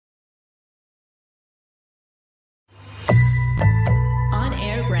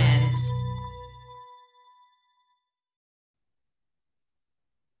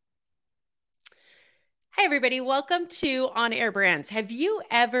Hi, everybody. Welcome to On Air Brands. Have you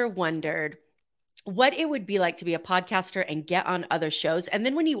ever wondered what it would be like to be a podcaster and get on other shows? And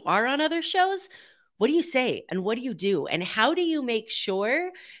then when you are on other shows, what do you say and what do you do? And how do you make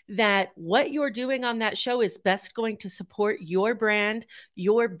sure that what you're doing on that show is best going to support your brand,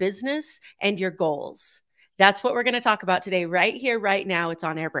 your business, and your goals? That's what we're going to talk about today, right here, right now. It's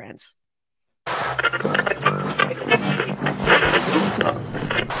On Air Brands.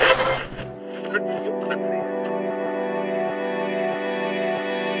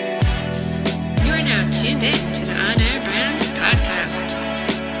 Tuned in to the On Air Brands podcast.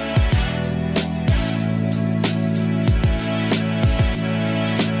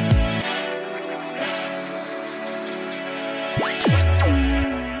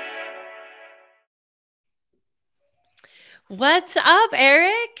 What's up,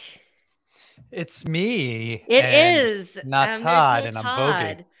 Erik? It's me. It is. Not Todd, there's no and I'm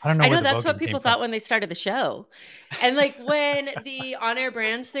Todd. voguing. I don't know. I know where the that's what voguing people came thought from. when they started the show. And like when the On Air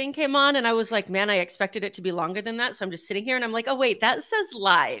Brands thing came on, and I was like, man, I expected it to be longer than that. So I'm just sitting here and I'm like, oh, wait, that says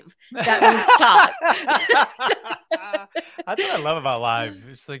live. That means Todd. That's what I love about live.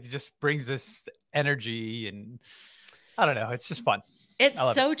 It's like it just brings this energy, and I don't know. It's just fun. It's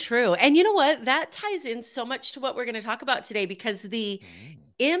so true. And you know what? That ties in so much to what we're going to talk about today, because the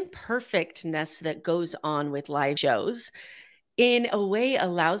imperfectness that goes on with live shows in a way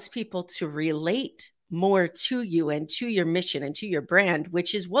allows people to relate more to you and to your mission and to your brand,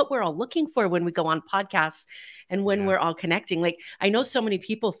 which is what we're all looking for when we go on podcasts and when we're all connecting. Like, I know so many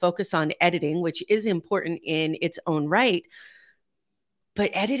people focus on editing, which is important in its own right,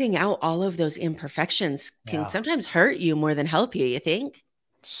 but editing out all of those imperfections can sometimes hurt you more than help you, you think?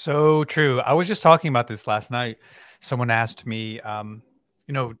 So true. I was just talking about this last night. Someone asked me,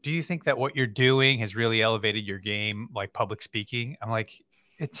 do you think that what you're doing has really elevated your game, like public speaking? I'm like,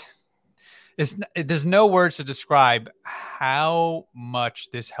 there's no words to describe how much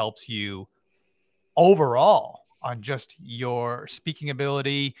this helps you overall on just your speaking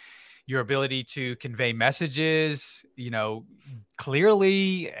ability, your ability to convey messages,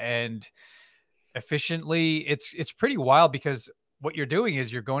 clearly and efficiently. It's pretty wild, because what you're doing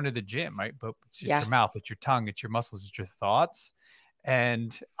is you're going to the gym, right? But it's your mouth, it's your tongue, it's your muscles, it's your thoughts.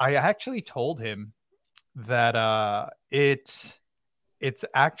 And I actually told him that it's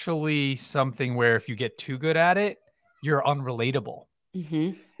actually something where if you get too good at it, you're unrelatable.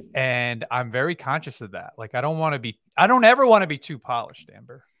 And I'm very conscious of that. Like, I don't ever want to be too polished,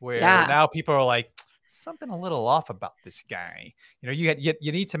 Amber, where now people are like, something a little off about this guy.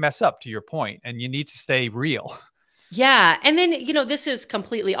 You need to mess up, to your point, and you need to stay real. Yeah. And then, this is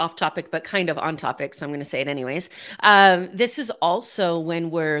completely off topic, but kind of on topic. So I'm going to say it anyways. This is also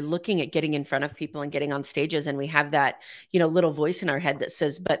when we're looking at getting in front of people and getting on stages, and we have that, little voice in our head that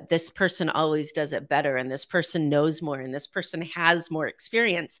says, but this person always does it better, and this person knows more, and this person has more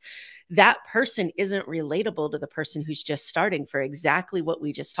experience. That person isn't relatable to the person who's just starting, for exactly what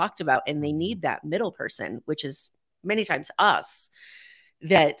we just talked about. And they need that middle person, which is many times us,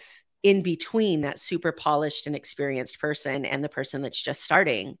 that's in between that super polished and experienced person and the person that's just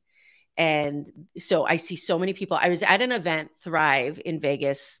starting. And so I see so many people. I was at an event, Thrive, in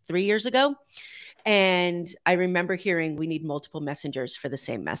Vegas 3 years ago. And I remember hearing, we need multiple messengers for the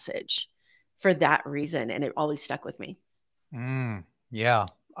same message, for that reason. And it always stuck with me. Yeah.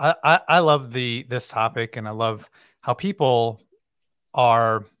 I love this topic, and I love how people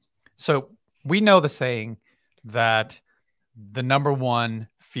are. So we know the saying that the number one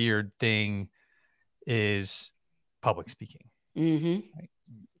feared thing is public speaking. Right?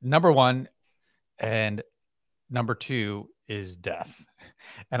 Number one, and number two is death.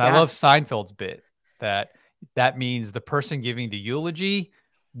 And I love Seinfeld's bit that means the person giving the eulogy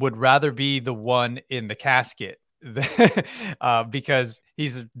would rather be the one in the casket because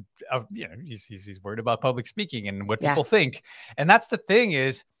he's worried about public speaking and what people think. And that's the thing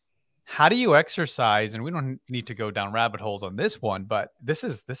is, how do you exercise? And we don't need to go down rabbit holes on this one, but this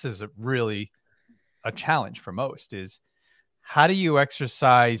is really a challenge for most, is how do you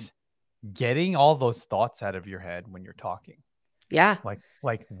exercise getting all those thoughts out of your head when you're talking? Yeah.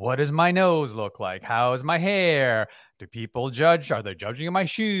 Like, what does my nose look like? How is my hair? Do people judge? Are they judging my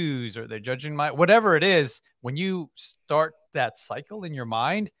shoes? Are they judging my, whatever it is? When you start that cycle in your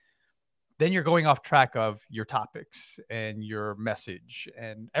mind, then you're going off track of your topics and your message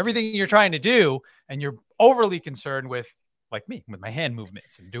and everything you're trying to do. And you're overly concerned with, like me, with my hand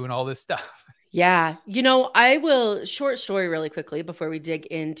movements and doing all this stuff. Yeah. I will short story really quickly before we dig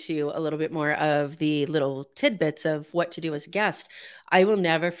into a little bit more of the little tidbits of what to do as a guest. I will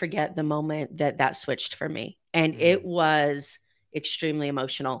never forget the moment that switched for me. And it was extremely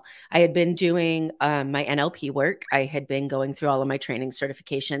emotional. I had been doing my NLP work. I had been going through all of my training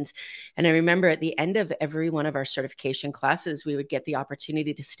certifications. And I remember at the end of every one of our certification classes, we would get the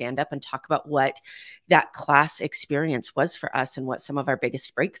opportunity to stand up and talk about what that class experience was for us and what some of our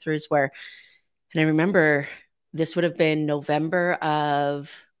biggest breakthroughs were. And I remember this would have been November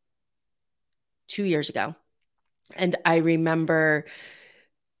of 2 years ago. And I remember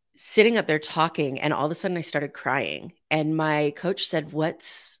sitting up there talking, and all of a sudden I started crying. And my coach said,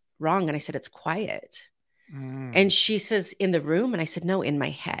 "What's wrong?" And I said, "It's quiet." And she says, "In the room?" And I said, "No, in my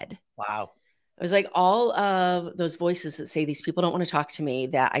head." Wow. It was like all of those voices that say these people don't want to talk to me,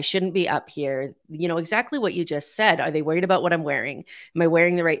 that I shouldn't be up here. You know, exactly what you just said. Are they worried about what I'm wearing? Am I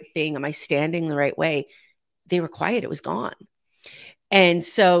wearing the right thing? Am I standing the right way? They were quiet. It was gone. And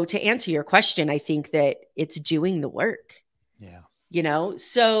so to answer your question, I think that it's doing the work. Yeah. You know,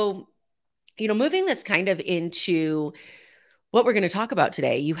 so, you know, moving this kind of into what we're going to talk about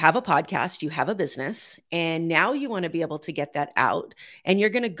today. You have a podcast, you have a business, and now you want to be able to get that out, and you're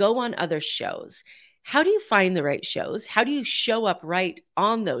going to go on other shows. How do you find the right shows? How do you show up right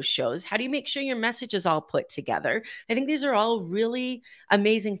on those shows? How do you make sure your message is all put together? I think these are all really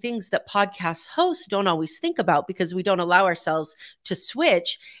amazing things that podcast hosts don't always think about because we don't allow ourselves to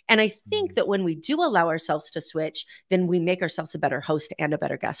switch. And I think that when we do allow ourselves to switch, then we make ourselves a better host and a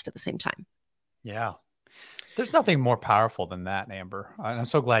better guest at the same time. Yeah. There's nothing more powerful than that, Amber. I'm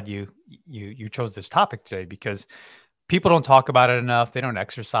so glad you chose this topic today, because people don't talk about it enough. They don't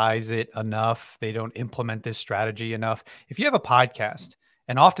exercise it enough. They don't implement this strategy enough. If you have a podcast,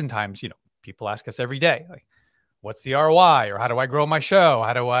 and oftentimes, you know, people ask us every day, like, what's the ROI, or how do I grow my show?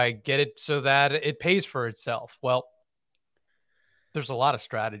 How do I get it so that it pays for itself? Well, there's a lot of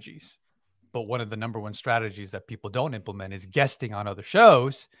strategies, but one of the number one strategies that people don't implement is guesting on other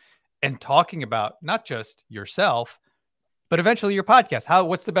shows and talking about not just yourself, but eventually your podcast.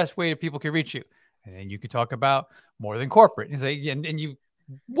 What's the best way that people can reach you? And then you could talk about more than corporate. And say,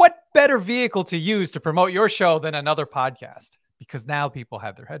 what better vehicle to use to promote your show than another podcast? Because now people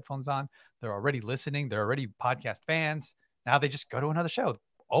have their headphones on. They're already listening. They're already podcast fans. Now they just go to another show,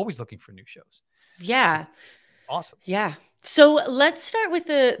 always looking for new shows. Yeah. It's awesome. Yeah. So let's start with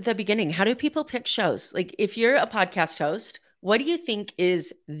the beginning. How do people pick shows? Like, if you're a podcast host, what do you think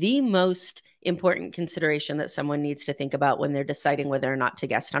is the most important consideration that someone needs to think about when they're deciding whether or not to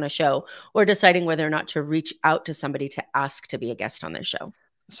guest on a show, or deciding whether or not to reach out to somebody to ask to be a guest on their show?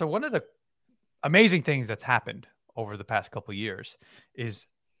 So one of the amazing things that's happened over the past couple of years is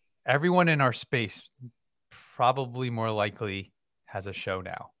everyone in our space probably more likely has a show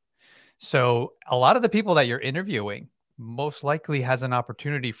now. So a lot of the people that you're interviewing most likely has an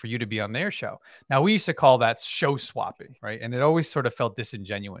opportunity for you to be on their show. Now, we used to call that show swapping, right? And it always sort of felt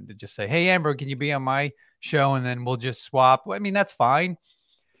disingenuous to just say, "Hey, Amber, can you be on my show?" And then we'll just swap. I mean, that's fine.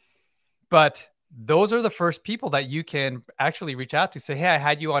 But those are the first people that you can actually reach out to, say, "Hey, I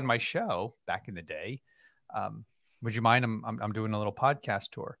had you on my show back in the day. Would you mind? I'm doing a little podcast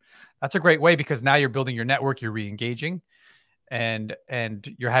tour." That's a great way, because now you're building your network, you're re-engaging, and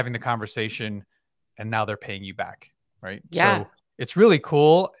you're having the conversation, and now they're paying you back. Right. Yeah. So it's really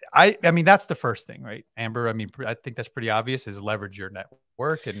cool. I mean, that's the first thing, right, Amber? I mean, I think that's pretty obvious, is leverage your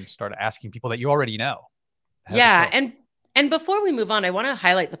network and start asking people that you already know. Yeah. And before we move on, I want to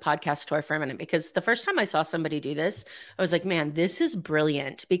highlight the podcast tour for a minute, because the first time I saw somebody do this, I was like, man, this is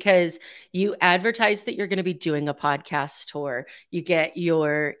brilliant, because you advertise that you're going to be doing a podcast tour. You get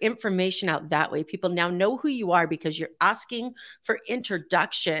your information out that way. People now know who you are because you're asking for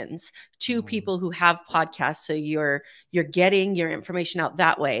introductions to people who have podcasts. So you're getting your information out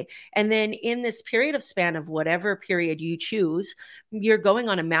that way. And then in this period of span of whatever period you choose, you're going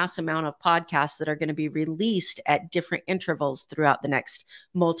on a mass amount of podcasts that are going to be released at different intervals throughout the next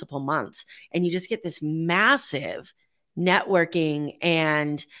multiple months. And you just get this massive networking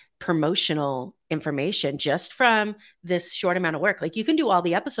and promotional information just from this short amount of work. Like, you can do all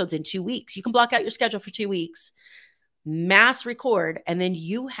the episodes in 2 weeks. You can block out your schedule for 2 weeks, mass record, and then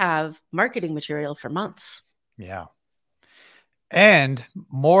you have marketing material for months. Yeah. And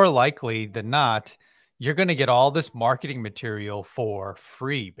more likely than not, you're going to get all this marketing material for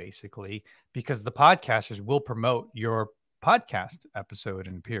free, basically, because the podcasters will promote your podcast episode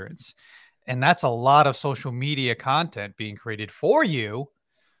and appearance. And that's a lot of social media content being created for you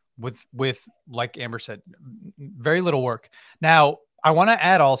with, like Amber said, very little work. Now, I want to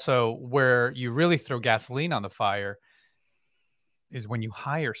add also, where you really throw gasoline on the fire is when you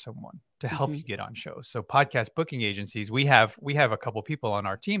hire someone. to help you get on shows. So podcast booking agencies, we have a couple people on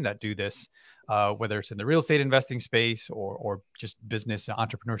our team that do this, whether it's in the real estate investing space or just business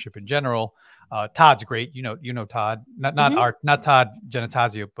entrepreneurship in general. Todd's great. You know Todd, not Todd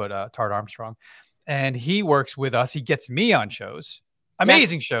Genitazio, but Todd Armstrong. And he works with us. He gets me on shows,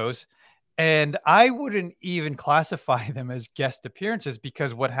 amazing shows. And I wouldn't even classify them as guest appearances,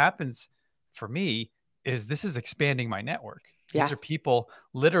 because what happens for me is this is expanding my network. These are people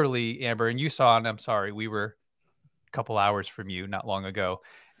literally, Amber, and you saw, and I'm sorry, we were a couple hours from you not long ago,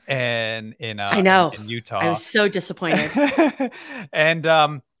 and in Utah. I was so disappointed.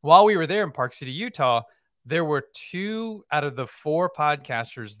 And while we were there in Park City, Utah, there were 2 out of the 4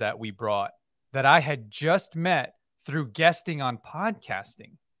 podcasters that we brought that I had just met through guesting on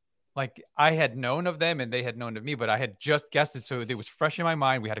podcasting. Like, I had known of them and they had known of me, but I had just guested. So it was fresh in my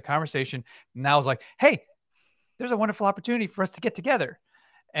mind. We had a conversation, and I was like, hey, there's a wonderful opportunity for us to get together.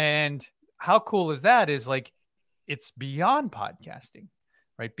 And how cool is that? Is like, it's beyond podcasting,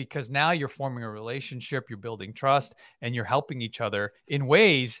 right? Because now you're forming a relationship, you're building trust, and you're helping each other in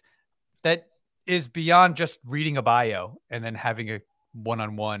ways that is beyond just reading a bio and then having a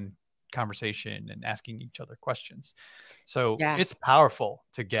one-on-one conversation and asking each other questions. So it's powerful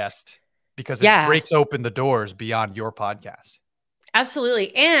to guest, because it breaks open the doors beyond your podcast.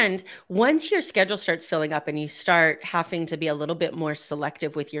 Absolutely. And once your schedule starts filling up and you start having to be a little bit more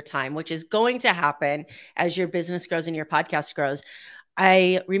selective with your time, which is going to happen as your business grows and your podcast grows.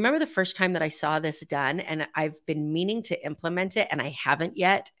 I remember the first time that I saw this done, and I've been meaning to implement it and I haven't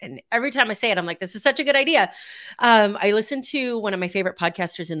yet. And every time I say it, I'm like, this is such a good idea. I listened to one of my favorite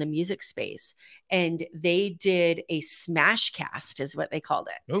podcasters in the music space, and they did a smash cast is what they called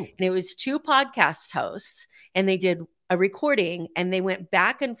it. Ooh. And it was 2 podcast hosts, and they did a recording, and they went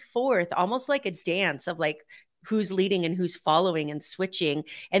back and forth almost like a dance of like who's leading and who's following and switching.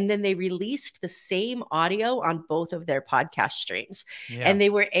 And then they released the same audio on both of their podcast streams. And they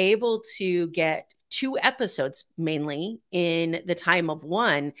were able to get 2 episodes mainly in the time of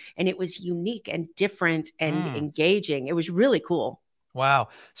one. And it was unique and different and engaging. It was really cool. Wow.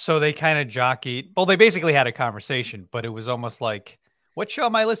 So they kind of jockeyed. Well, they basically had a conversation, but it was almost like, what show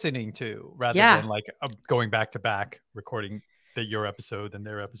am I listening to? Rather than like going back to back, recording your episode and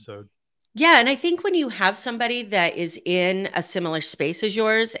their episode. Yeah. And I think when you have somebody that is in a similar space as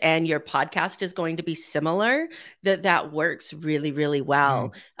yours and your podcast is going to be similar, that works really, really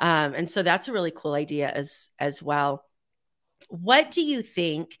well. And so that's a really cool idea as well. What do you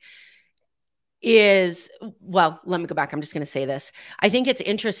think well, let me go back. I'm just going to say this. I think it's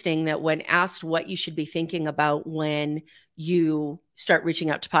interesting that when asked what you should be thinking about when you start reaching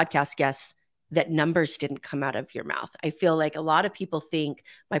out to podcast guests, that numbers didn't come out of your mouth. I feel like a lot of people think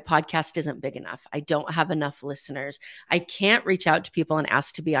my podcast isn't big enough. I don't have enough listeners. I can't reach out to people and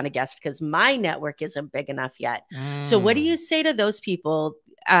ask to be on a guest because my network isn't big enough yet. So what do you say to those people?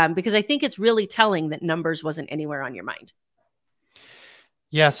 Because I think it's really telling that numbers wasn't anywhere on your mind.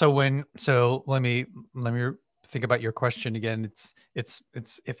 Yeah. So let me think about your question again. It's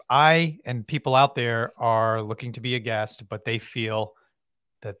if I and people out there are looking to be a guest, but they feel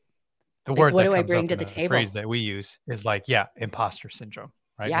that the word what that do I comes bring up to in the the table? phrase that we use is like, imposter syndrome,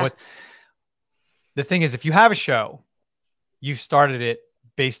 right? Yeah. The thing is, if you have a show, you've started it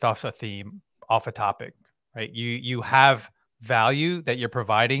based off a theme, off a topic, right? You have value that you're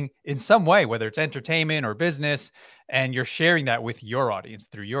providing in some way, whether it's entertainment or business, and you're sharing that with your audience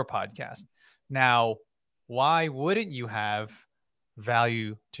through your podcast. Now, why wouldn't you have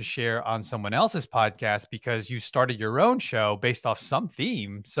value to share on someone else's podcast because you started your own show based off some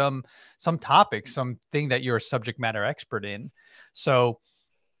theme, some topic, something that you're a subject matter expert in? So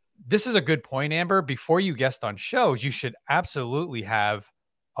this is a good point, Amber. Before you guest on shows, you should absolutely have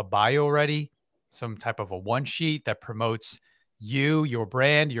a bio ready, some type of a one sheet that promotes you, your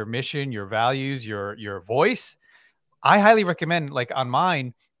brand, your mission, your values, your voice. I highly recommend, like on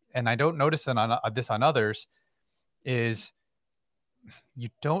mine, and I don't notice this on others, is you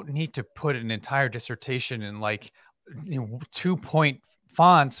don't need to put an entire dissertation in like 2-point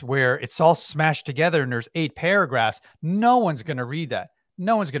fonts where it's all smashed together and there's 8 paragraphs. No one's going to read that.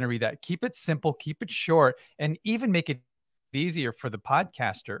 No one's going to read that. Keep it simple, keep it short, and even make it easier for the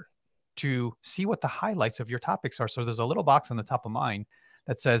podcaster to see what the highlights of your topics are. So there's a little box on the top of mine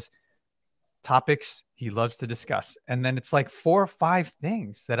that says topics he loves to discuss. And then it's like 4 or 5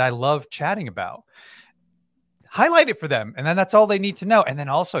 things that I love chatting about. Highlight it for them. And then that's all they need to know. And then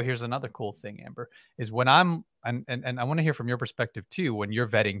also, here's another cool thing, Amber, is when and I want to hear from your perspective too, when you're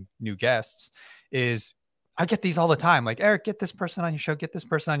vetting new guests, is I get these all the time. Like, Eric, get this person on your show, get this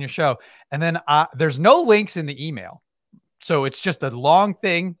person on your show. And then there's no links in the email. So it's just a long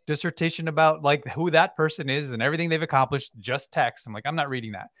thing, dissertation about like who that person is and everything they've accomplished, just text. I'm like, I'm not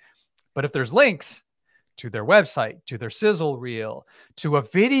reading that. But if there's links to their website, to their sizzle reel, to a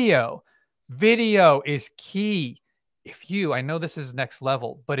video, video is key. If you, I know this is next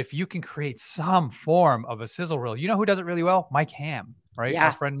level, but if you can create some form of a sizzle reel, you know who does it really well? Mike Ham, right? Yeah.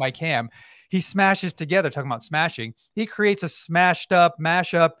 Our friend Mike Ham. He smashes together, talking about smashing. He creates a smashed up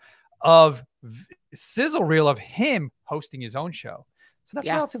mashup of sizzle reel of him hosting his own show. So that's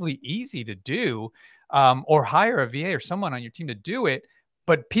relatively easy to do, or hire a VA or someone on your team to do it.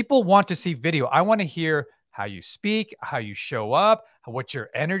 But people want to see video. I want to hear how you speak, how you show up, what's your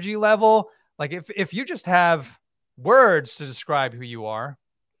energy level. Like if you just have words to describe who you are,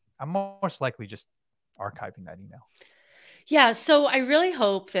 I'm most likely just archiving that email. Yeah. So I really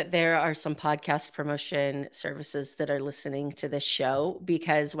hope that there are some podcast promotion services that are listening to this show,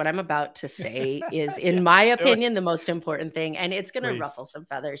 because what I'm about to say is, in my opinion, the most important thing, and it's going to ruffle some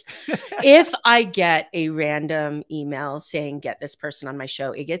feathers. If I get a random email saying, get this person on my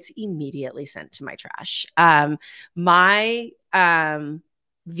show, it gets immediately sent to my trash. My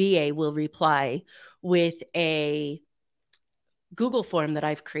VA will reply with a Google form that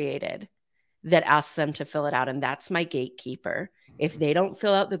I've created that asks them to fill it out. And that's my gatekeeper. If they don't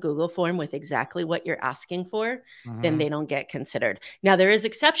fill out the Google form with exactly what you're asking for, then they don't get considered. Now, there is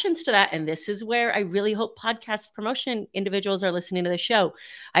exceptions to that. And this is where I really hope podcast promotion individuals are listening to the show.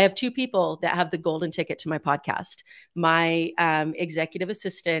 I have 2 people that have the golden ticket to my podcast. My executive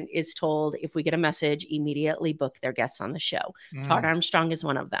assistant is told, if we get a message, immediately book their guests on the show. Todd Armstrong is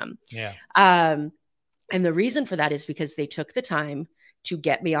one of them. Yeah. And the reason for that is because they took the time to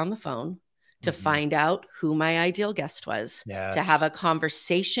get me on the phone, to find out who my ideal guest was, to have a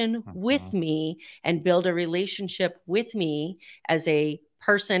conversation with me and build a relationship with me as a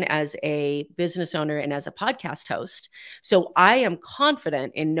person, as a business owner, and as a podcast host. So I am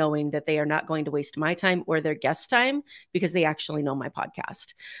confident in knowing that they are not going to waste my time or their guest time, because they actually know my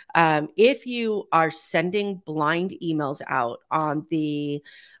podcast. If you are sending blind emails out on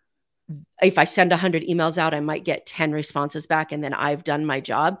if I send 100 emails out, I might get 10 responses back, and then I've done my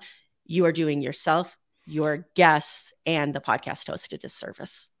job. You are doing yourself, your guests, and the podcast host a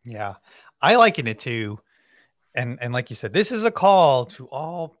disservice. Yeah. I liken it to, and like you said, this is a call to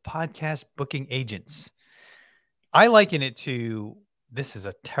all podcast booking agents. I liken it to, this is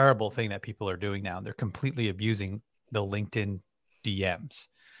a terrible thing that people are doing now. They're completely abusing the LinkedIn DMs.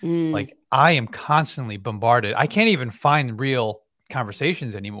 Like, I am constantly bombarded. I can't even find real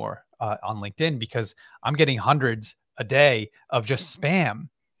conversations anymore on LinkedIn, because I'm getting hundreds a day of just spam.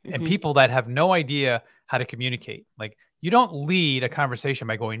 And people that have no idea how to communicate. Like, you don't lead a conversation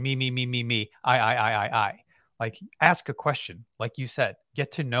by going, me, I. Like, ask a question. Like you said,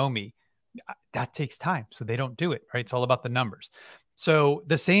 get to know me. That takes time. So they don't do it, right? It's all about the numbers. So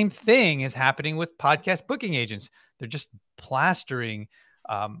the same thing is happening with podcast booking agents. They're just plastering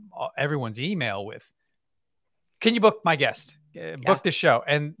everyone's email with, can you book my guest? Book the show.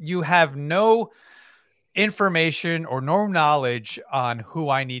 And you have no information or no knowledge on who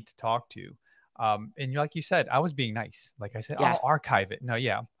I need to talk to. And like you said, I was being nice. Like I said, I'll archive it. No,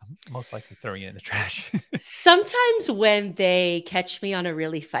 I'm most likely throwing it in the trash. Sometimes when they catch me on a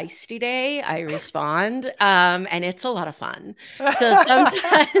really feisty day, I respond, and it's a lot of fun. So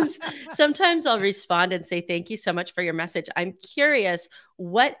sometimes I'll respond and say, thank you so much for your message. I'm curious,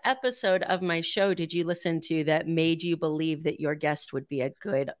 what episode of my show did you listen to that made you believe that your guest would be a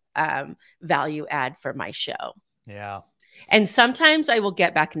good value add for my show? Yeah. And sometimes I will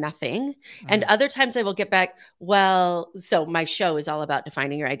get back nothing. And other times I will get back, well, so my show is all about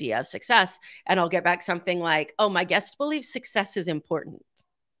defining your idea of success. And I'll get back something like, oh, my guest believes success is important.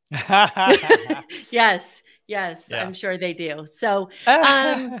 Yes. Yeah. I'm sure they do. So,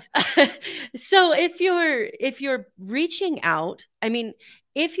 so if you're reaching out, I mean,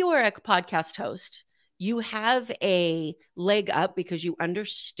 if you are a podcast host, you have a leg up because you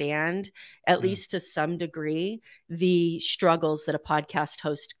understand, at least to some degree, the struggles that a podcast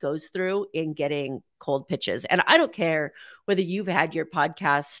host goes through in getting cold pitches. And I don't care whether you've had your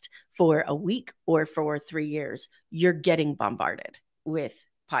podcast for a week or for 3 years, you're getting bombarded with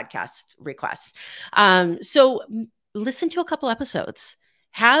podcast requests. So listen to a couple episodes.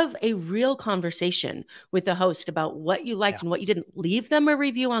 Have a real conversation with the host about what you liked and what you didn't. Leave them a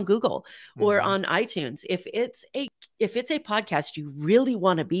review on Google or on iTunes. If it's a podcast you really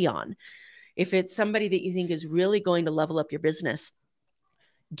want to be on, if it's somebody that you think is really going to level up your business,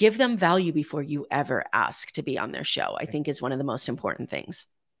 give them value before you ever ask to be on their show, I think is one of the most important things.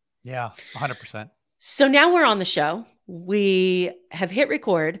 Yeah, 100%. So now we're on the show. We have hit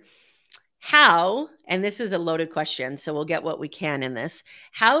record. How, and this is a loaded question, so we'll get what we can in this.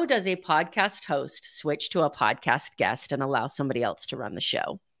 How does a podcast host switch to a podcast guest and allow somebody else to run the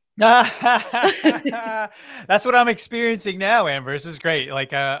show? That's what I'm experiencing now, Amber. This is great.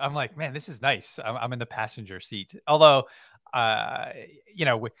 Like, I'm like, man, this is nice. I'm in the passenger seat. Although, you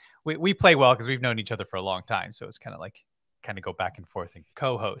know, we play well because we've known each other for a long time. So it's kind of go back and forth and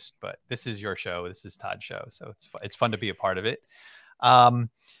co-host. But this is your show. This is Todd's show. So it's fun to be a part of it.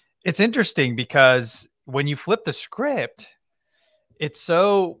 It's interesting because when you flip the script, it's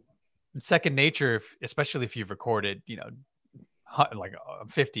so second nature, especially if you've recorded, you know, like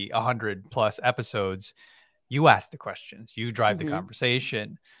 50, 100 plus episodes. You ask the questions, you drive the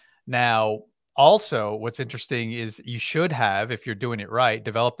conversation. Now, also, what's interesting is you should have, if you're doing it right,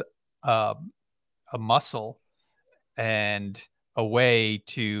 developed a muscle and a way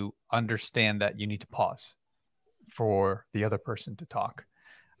to understand that you need to pause for the other person to talk.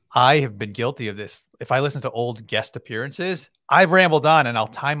 I have been guilty of this. If I listen to old guest appearances, I've rambled on, and I'll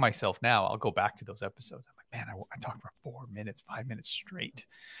time myself now. I'll go back to those episodes. I'm like, man, I talked for 4 minutes, 5 minutes straight.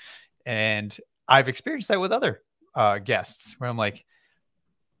 And I've experienced that with other guests where I'm like,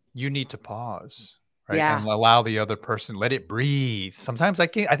 you need to pause, right? Yeah. And allow the other person, let it breathe. Sometimes I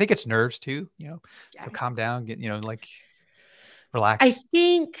think it's nerves too, you know, so calm down, get, you know, like relax. I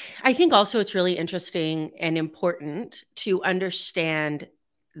think also it's really interesting and important to understand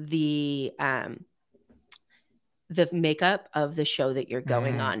the makeup of the show that you're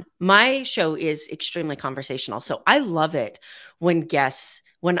going on. My show is extremely conversational. So I love it when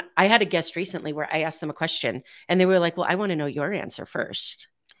I had a guest recently where I asked them a question and they were like, well, I want to know your answer first.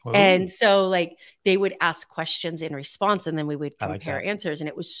 Ooh. And so like they would ask questions in response and then we would compare answers. And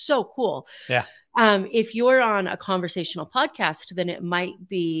it was so cool. Yeah. If you're on a conversational podcast, then it might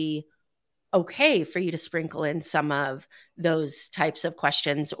be okay for you to sprinkle in some of those types of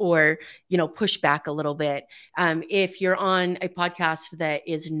questions or, you know, push back a little bit. If you're on a podcast that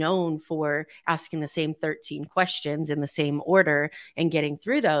is known for asking the same 13 questions in the same order and getting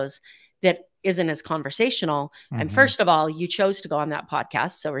through those, that isn't as conversational. And first of all, you chose to go on that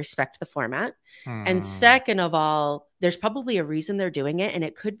podcast, so respect the format. And second of all, there's probably a reason they're doing it, and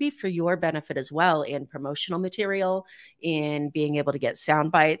it could be for your benefit as well in promotional material, in being able to get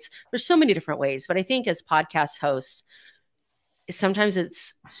sound bites. There's so many different ways, but I think as podcast hosts, sometimes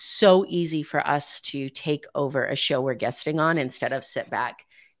it's so easy for us to take over a show we're guesting on instead of sit back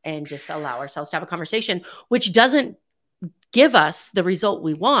and just allow ourselves to have a conversation, which doesn't give us the result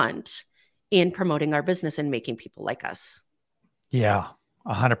we want in promoting our business and making people like us. Yeah,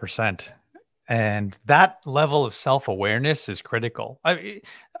 100%. And that level of self-awareness is critical. I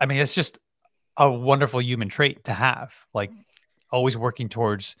mean, it's just a wonderful human trait to have, like always working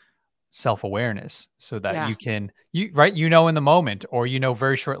towards self-awareness so that you can, you know, in the moment, or, you know,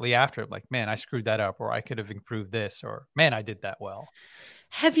 very shortly after, like, man, I screwed that up, or I could have improved this, or man, I did that well.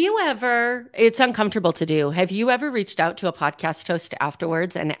 Have you ever, it's uncomfortable to do, have you ever reached out to a podcast host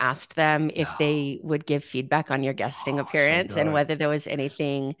afterwards and asked them if they would give feedback on your guesting appearance and whether there was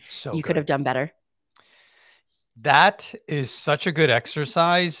anything you could have done better? That is such a good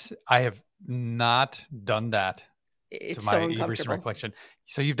exercise. I have not done that to my recent recollection.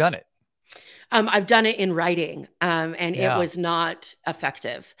 So you've done it. I've done it in writing, and it was not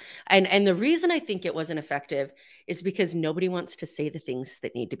effective. And the reason I think it wasn't effective is because nobody wants to say the things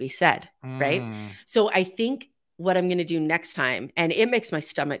that need to be said, right? So I think what I'm going to do next time, and it makes my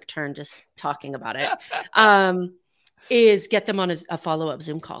stomach turn just talking about it, is get them on a follow-up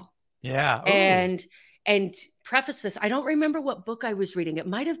Zoom call. Yeah. Ooh. And preface this. I don't remember what book I was reading. It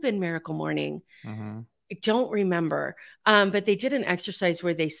might have been Miracle Morning. I don't remember. But they did an exercise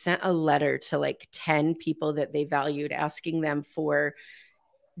where they sent a letter to like 10 people that they valued, asking them for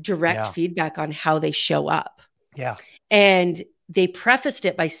direct feedback on how they show up. Yeah. And they prefaced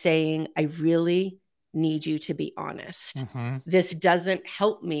it by saying, I really need you to be honest. This doesn't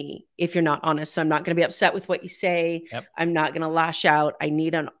help me if you're not honest. So I'm not going to be upset with what you say. I'm not going to lash out. I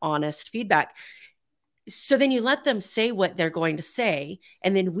need an honest feedback. So then you let them say what they're going to say.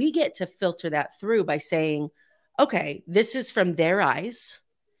 And then we get to filter that through by saying, okay, this is from their eyes.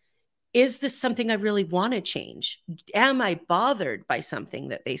 Is this something I really want to change? Am I bothered by something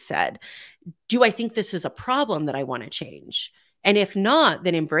that they said? Do I think this is a problem that I want to change? And if not,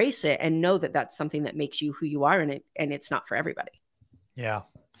 then embrace it and know that that's something that makes you who you are, and it's not for everybody. Yeah.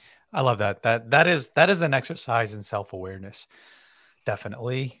 I love that. That is an exercise in self-awareness.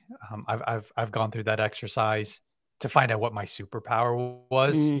 Definitely. I've gone through that exercise to find out what my superpower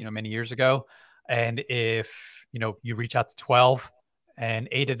was, you know, many years ago. And if, you know, you reach out to 12 and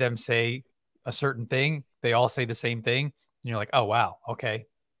 8 of them say a certain thing, they all say the same thing. And you're like, oh, wow. Okay.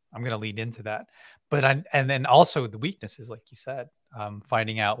 I'm going to lean into that. And then also the weaknesses, like you said,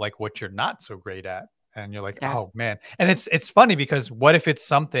 finding out like what you're not so great at. And you're like, oh man. And it's funny because what if it's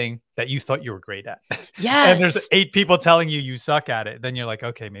something that you thought you were great at? Yes. And there's 8 people telling you suck at it. Then you're like,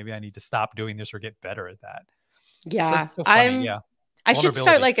 okay, maybe I need to stop doing this or get better at that. Yeah. So funny. Yeah. I should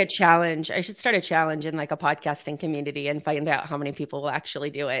start like a challenge. I should start a challenge in like a podcasting community and find out how many people will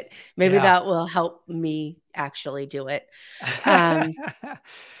actually do it. Maybe that will help me actually do it.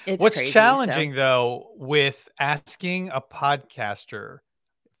 It's What's crazy, challenging though, with asking a podcaster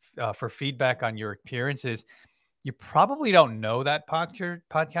for feedback on your appearances, you probably don't know that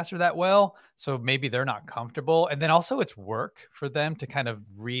podcaster that well. So maybe they're not comfortable. And then also it's work for them to kind of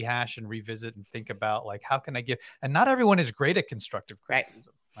rehash and revisit and think about like, how can I give, and not everyone is great at constructive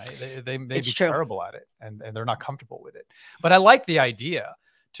criticism. Right? They may be terrible at it and they're not comfortable with it. But I like the idea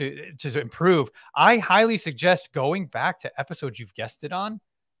to improve. I highly suggest going back to episodes you've guested on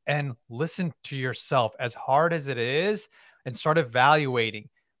and listen to yourself, as hard as it is, and start evaluating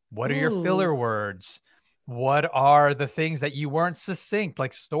what are your filler words. What are the things that you weren't succinct,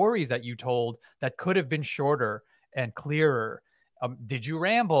 like stories that you told that could have been shorter and clearer? Did you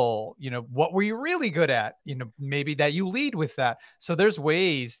ramble? What were you really good at? Maybe that you lead with that. So there's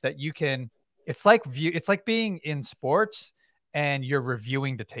ways that you can, it's like being in sports and you're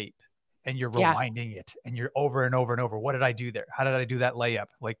reviewing the tape and you're rewinding it and you're over and over and over. What did I do there? How did I do that layup?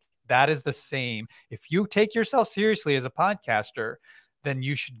 Like that is the same. If you take yourself seriously as a podcaster, then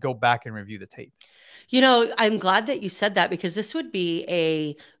you should go back and review the tape. I'm glad that you said that, because this would be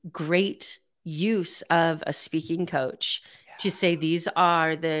a great use of a speaking coach to say, these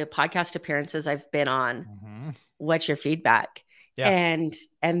are the podcast appearances I've been on. Mm-hmm. What's your feedback? Yeah. And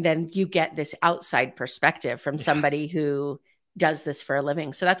then you get this outside perspective from somebody who does this for a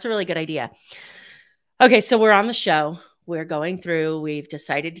living. So that's a really good idea. Okay. So we're on the show. We're going through, we've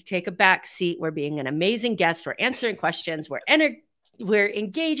decided to take a back seat. We're being an amazing guest. We're answering questions. We're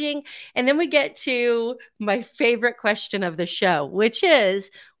engaging. And then we get to my favorite question of the show, which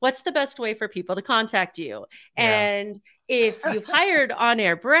is, what's the best way for people to contact you? Yeah. And if you've hired On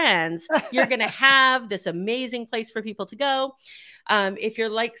Air Brands, you're going to have this amazing place for people to go. If you're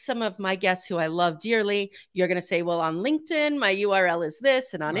like some of my guests who I love dearly, you're going to say, well, on LinkedIn, my URL is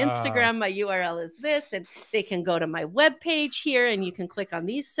this. And on Instagram, my URL is this. And they can go to my webpage here and you can click on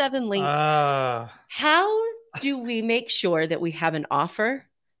these 7 links. How do we make sure that we have an offer,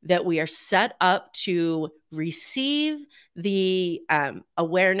 that we are set up to receive the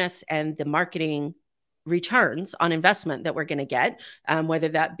awareness and the marketing returns on investment that we're going to get, whether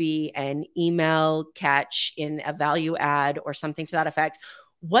that be an email catch in a value add or something to that effect?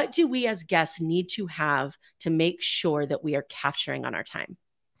 What do we as guests need to have to make sure that we are capturing on our time?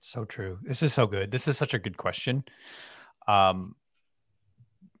 So true. This is so good. This is such a good question.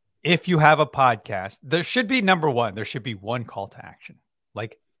 If you have a podcast, there should be, number one, there should be one call to action.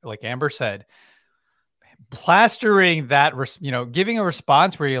 Like Amber said, plastering that, giving a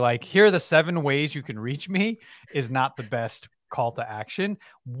response where you're like, here are the 7 ways you can reach me, is not the best call to action.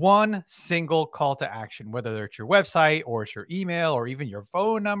 One single call to action, whether it's your website or it's your email or even your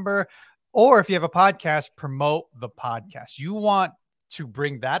phone number, or if you have a podcast, promote the podcast. You want to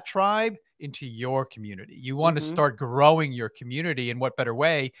bring that tribe into your community. You want to start growing your community. And what better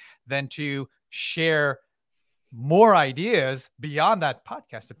way than to share more ideas beyond that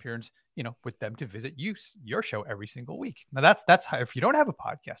podcast appearance, with them to visit your show every single week. Now that's how, if you don't have a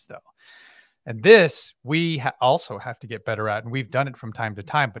podcast though, and this we also have to get better at, and we've done it from time to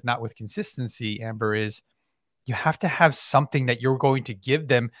time, but not with consistency, Amber, is you have to have something that you're going to give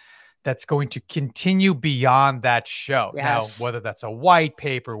them that's going to continue beyond that show. Yes. Now, whether that's a white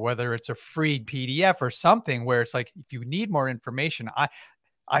paper, whether it's a free PDF or something where it's like, if you need more information,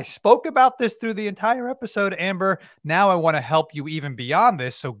 I spoke about this through the entire episode, Amber. Now I want to help you even beyond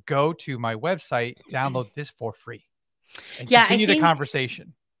this. So go to my website, download this for free, and continue the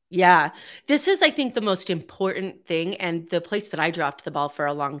conversation. Yeah, this is, I think, the most important thing, and the place that I dropped the ball for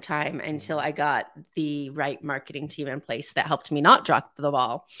a long time until I got the right marketing team in place that helped me not drop the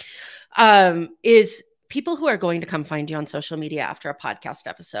ball, is people who are going to come find you on social media after a podcast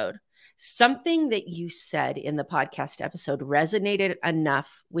episode. Something that you said in the podcast episode resonated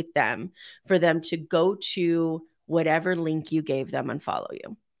enough with them for them to go to whatever link you gave them and follow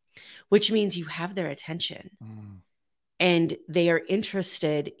you, which means you have their attention. And they are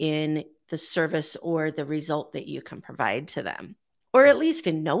interested in the service or the result that you can provide to them, or at least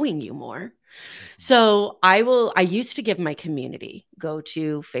in knowing you more. So I used to give my community, go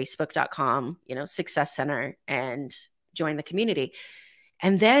to facebook.com, Success Center, and join the community.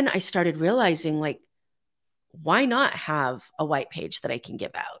 And then I started realizing, like, why not have a white page that I can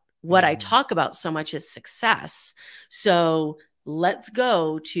give out? What I talk about so much is success. So let's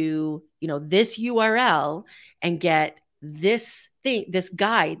go to, this URL and get this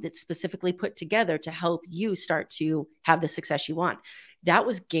guide that's specifically put together to help you start to have the success you want. That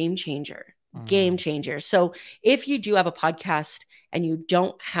was game changer. So if you do have a podcast and you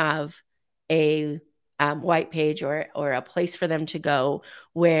don't have a white page or a place for them to go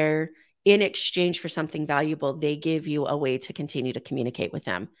where in exchange for something valuable, they give you a way to continue to communicate with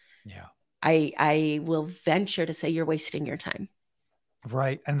them. Yeah. I will venture to say you're wasting your time.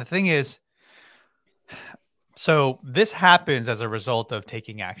 Right. And the thing is, so this happens as a result of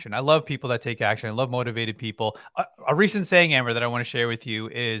taking action. I love people that take action. I love motivated people. A recent saying, Amber, that I want to share with you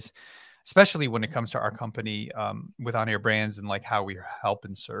is, especially when it comes to our company with On Air Brands and like how we help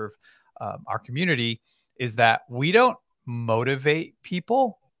and serve our community, is that we don't motivate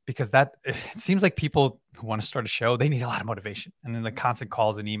people, because it seems like people who want to start a show, they need a lot of motivation. And then the constant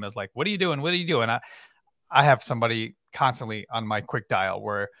calls and emails like, what are you doing? What are you doing? I have somebody constantly on my quick dial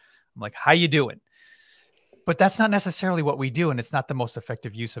where I'm like, how you doing? But that's not necessarily what we do. And it's not the most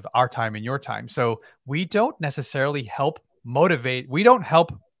effective use of our time and your time. So we don't necessarily help motivate. We don't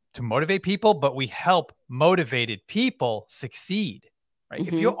help to motivate people, but we help motivated people succeed. Right?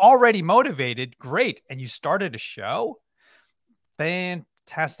 If you're already motivated, great. And you started a show,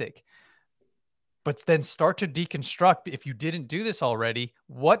 fantastic. But then start to deconstruct. If you didn't do this already,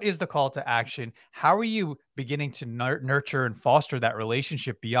 what is the call to action? How are you beginning to nurture and foster that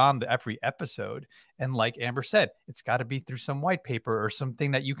relationship beyond every episode? And like Amber said, it's got to be through some white paper or something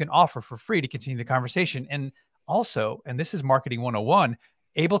that you can offer for free to continue the conversation. And also, and this is marketing 101,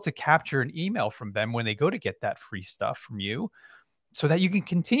 able to capture an email from them when they go to get that free stuff from you, so that you can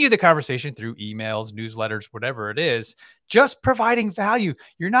continue the conversation through emails, newsletters, whatever it is, just providing value.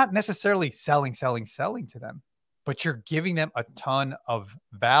 You're not necessarily selling to them, but you're giving them a ton of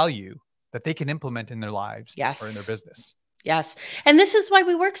value that they can implement in their lives or in their business. Yes. And this is why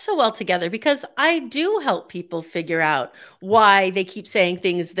we work so well together, because I do help people figure out why they keep saying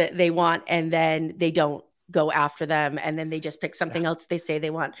things that they want and then they don't go after them. And then they just pick something else they say they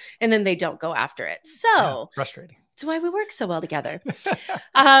want and then they don't go after it. So frustrating. That's why we work so well together.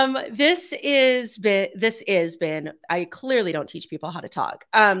 This is been, I clearly don't teach people how to talk.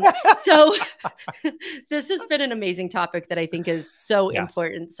 So this has been an amazing topic that I think is so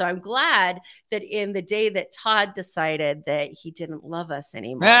important. So I'm glad that in the day that Todd decided that he didn't love us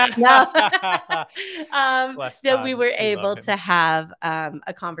anymore, that we were able to have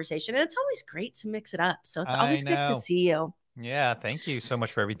a conversation. And it's always great to mix it up. So it's always good to see you. Yeah, thank you so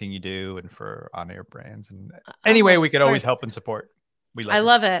much for everything you do and for On Air Brands. And any way we could always help and support. I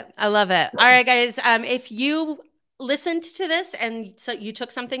love it. I love it. All right, guys. If you listened to this and so you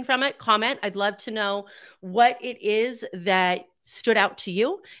took something from it, comment. I'd love to know what it is that stood out to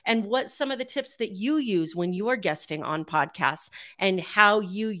you and what some of the tips that you use when you are guesting on podcasts and how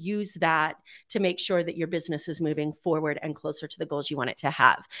you use that to make sure that your business is moving forward and closer to the goals you want it to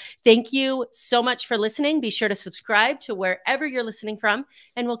have. Thank you so much for listening. Be sure to subscribe to wherever you're listening from,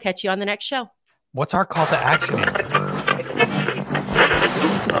 and we'll catch you on the next show. What's our call to action?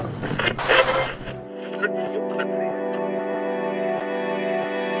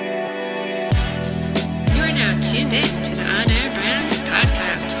 You're now tuned in to the On Air Brands